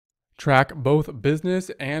Track both business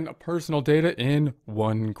and personal data in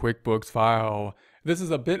one QuickBooks file. This is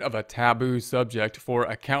a bit of a taboo subject for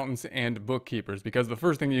accountants and bookkeepers because the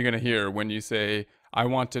first thing you're going to hear when you say, I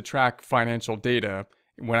want to track financial data,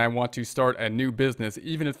 when I want to start a new business,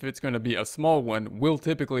 even if it's going to be a small one, will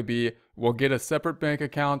typically be, we'll get a separate bank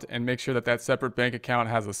account and make sure that that separate bank account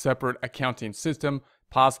has a separate accounting system,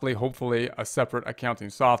 possibly, hopefully, a separate accounting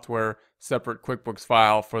software, separate QuickBooks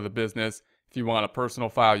file for the business. If you want a personal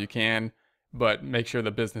file, you can, but make sure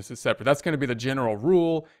the business is separate. That's going to be the general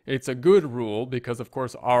rule. It's a good rule because, of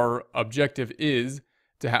course, our objective is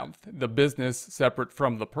to have the business separate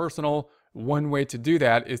from the personal. One way to do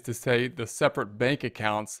that is to say the separate bank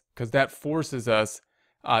accounts, because that forces us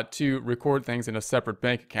to record things in a separate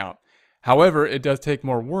bank account. However, it does take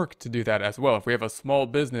more work to do that as well. If we have a small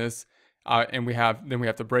business and we have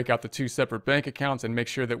to break out the two separate bank accounts and make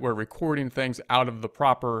sure that we're recording things out of the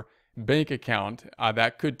proper bank account,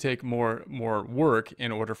 that could take more work in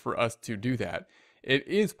order for us to do that. It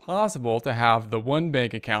is possible to have the one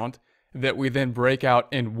bank account that we then break out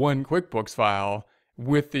in one QuickBooks file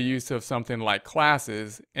with the use of something like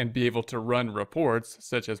classes and be able to run reports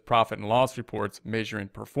such as profit and loss reports measuring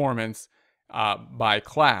performance by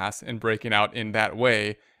class and breaking out in that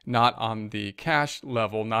way, not on the cash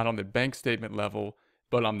level, not on the bank statement level,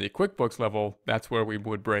 but on the QuickBooks level. That's where we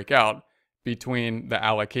would break out between the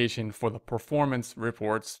allocation for the performance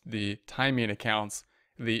reports, the timing accounts,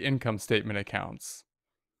 the income statement accounts.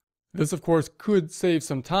 This, of course, could save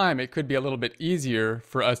some time. It could be a little bit easier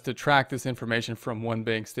for us to track this information from one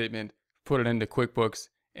bank statement, put it into QuickBooks,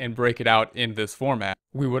 and break it out in this format.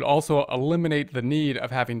 We would also eliminate the need of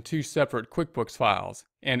having two separate QuickBooks files.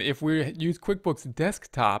 And if we use QuickBooks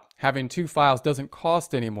Desktop, having two files doesn't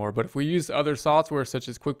cost anymore. But if we use other software such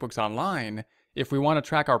as QuickBooks Online, if we want to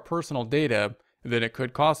track our personal data, then it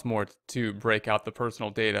could cost more to break out the personal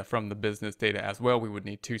data from the business data as well. We would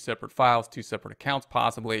need two separate files, two separate accounts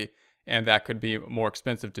possibly, and that could be more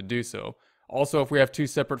expensive to do so. Also, if we have two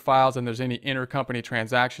separate files and there's any intercompany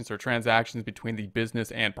transactions or transactions between the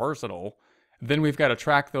business and personal, then we've got to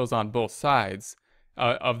track those on both sides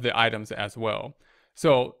of the items as well.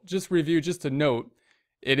 So just to note,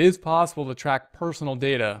 it is possible to track personal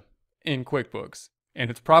data in QuickBooks. And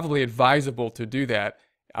it's probably advisable to do that.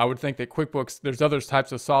 I would think that QuickBooks, there's other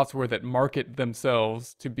types of software that market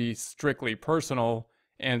themselves to be strictly personal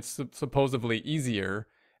and supposedly easier,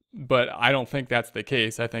 but I don't think that's the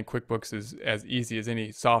case. I think QuickBooks is as easy as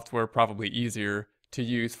any software, probably easier to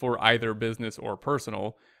use for either business or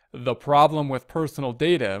personal. The problem with personal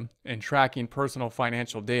data and tracking personal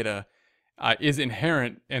financial data is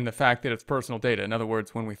inherent in the fact that it's personal data. In other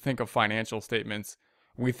words, when we think of financial statements,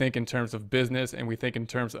 we think in terms of business and we think in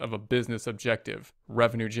terms of a business objective,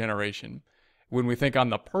 revenue generation. When we think on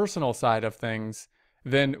the personal side of things,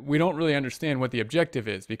 then we don't really understand what the objective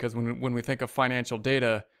is, because when we think of financial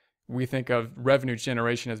data, we think of revenue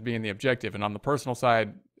generation as being the objective. And on the personal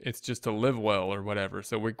side, it's just to live well or whatever.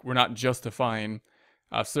 So we're not justifying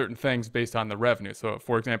certain things based on the revenue. So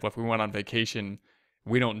for example, if we went on vacation,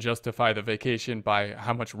 we don't justify the vacation by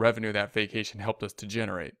how much revenue that vacation helped us to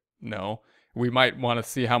generate. No. We might want to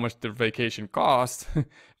see how much the vacation cost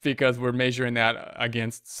because we're measuring that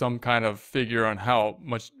against some kind of figure on how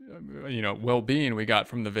much, well-being we got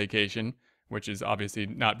from the vacation, which is obviously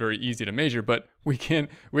not very easy to measure, but we can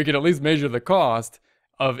at least measure the cost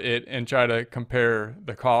of it and try to compare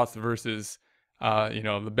the cost versus,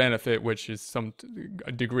 the benefit, which is some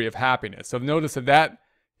degree of happiness. So notice that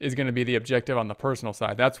is going to be the objective on the personal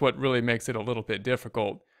side. That's what really makes it a little bit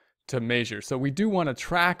difficult to measure. So we do want to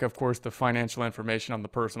track, of course, the financial information on the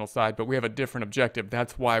personal side, but we have a different objective.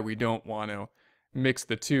 That's why we don't want to mix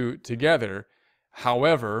the two together.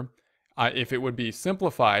 However, if it would be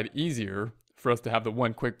simplified, easier for us to have the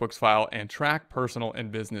one QuickBooks file and track personal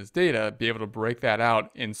and business data, be able to break that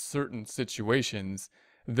out in certain situations,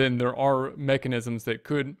 then there are mechanisms that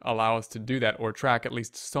could allow us to do that or track at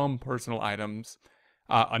least some personal items.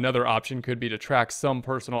 Another option could be to track some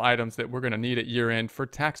personal items that we're going to need at year end for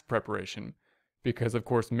tax preparation, because of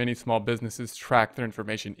course many small businesses track their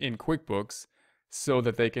information in QuickBooks so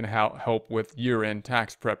that they can help with year end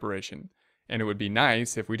tax preparation. And it would be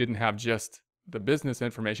nice if we didn't have just the business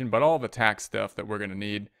information, but all the tax stuff that we're going to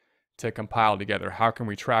need to compile together. How can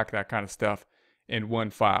we track that kind of stuff in one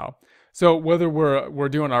file? So whether we're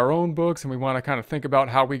doing our own books and we want to kind of think about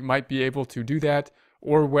how we might be able to do that,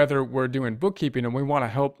 or whether we're doing bookkeeping and we want to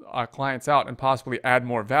help our clients out and possibly add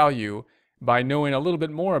more value by knowing a little bit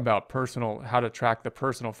more about how to track the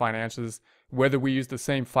personal finances, whether we use the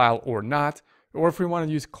same file or not, or if we want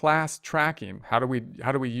to use class tracking. How do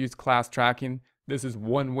we use class tracking? This is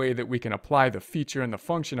one way that we can apply the feature and the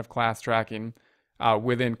function of class tracking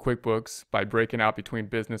within QuickBooks by breaking out between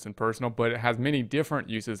business and personal, but it has many different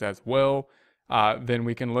uses as well. Then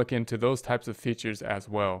we can look into those types of features as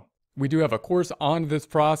well. We do have a course on this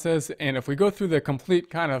process, and if we go through the complete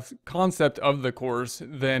kind of concept of the course,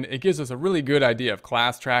 then it gives us a really good idea of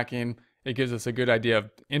class tracking. It gives us a good idea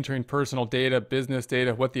of entering personal data, business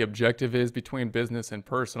data, what the objective is between business and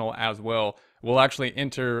personal as well. We'll actually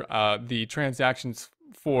enter the transactions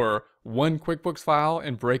for one QuickBooks file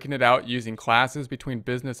and breaking it out using classes between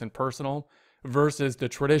business and personal versus the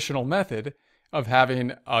traditional method of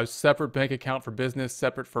having a separate bank account for business,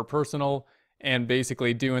 separate for personal, and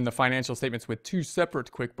basically doing the financial statements with two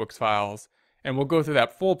separate QuickBooks files. And we'll go through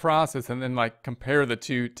that full process and then like compare the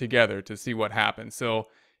two together to see what happens. So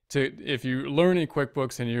if you're learning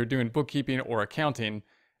QuickBooks and you're doing bookkeeping or accounting,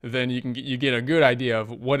 then you get a good idea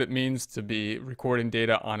of what it means to be recording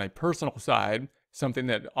data on a personal side, something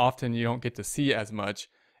that often you don't get to see as much,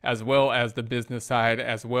 as well as the business side,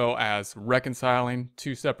 as well as reconciling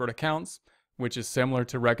two separate accounts, which is similar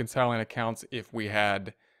to reconciling accounts if we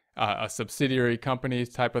had a subsidiary company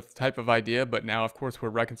type of idea. But now, of course, we're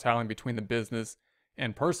reconciling between the business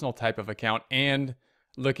and personal type of account and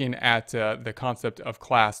looking at the concept of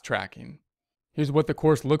class tracking. Here's what the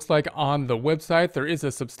course looks like on the website. There is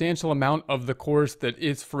a substantial amount of the course that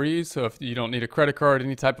is free. So if you don't need a credit card,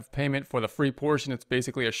 any type of payment for the free portion, it's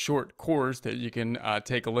basically a short course that you can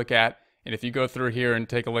take a look at. And if you go through here and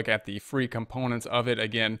take a look at the free components of it,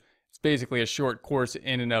 again, it's basically a short course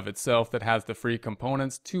in and of itself that has the free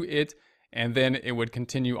components to it. And then it would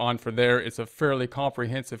continue on for there. It's a fairly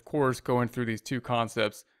comprehensive course going through these two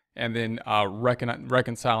concepts and then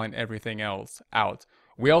reconciling everything else out.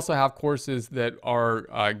 We also have courses that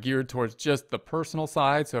are geared towards just the personal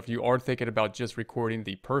side. So if you are thinking about just recording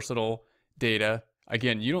the personal data,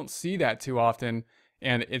 again, you don't see that too often.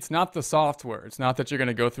 And it's not the software. It's not that you're going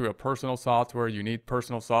to go through a personal software. You need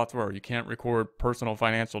personal software or you can't record personal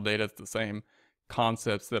financial data. It's the same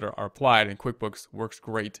concepts that are applied, and QuickBooks works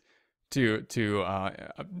great to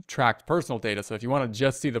track personal data. So if you want to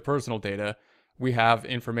just see the personal data, we have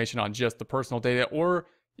information on just the personal data, or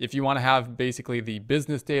if you want to have basically the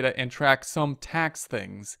business data and track some tax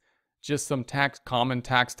things, just some common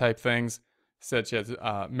tax type things, such as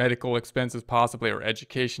medical expenses possibly, or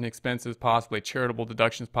education expenses possibly, charitable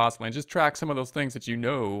deductions possibly, and just track some of those things that you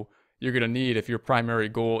know you're going to need if your primary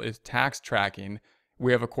goal is tax tracking.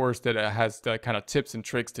 We have a course that has kind of tips and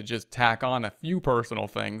tricks to just tack on a few personal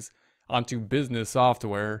things onto business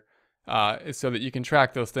software so that you can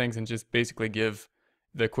track those things and just basically give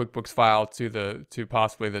the QuickBooks file to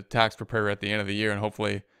possibly the tax preparer at the end of the year, and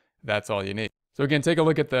hopefully that's all you need. So again, take a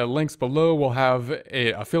look at the links below. We'll have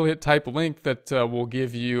a affiliate type link that will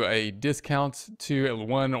give you a discount to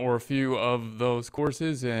one or a few of those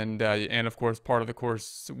courses, and of course part of the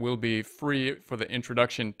course will be free for the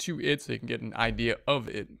introduction to it, so you can get an idea of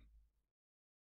it.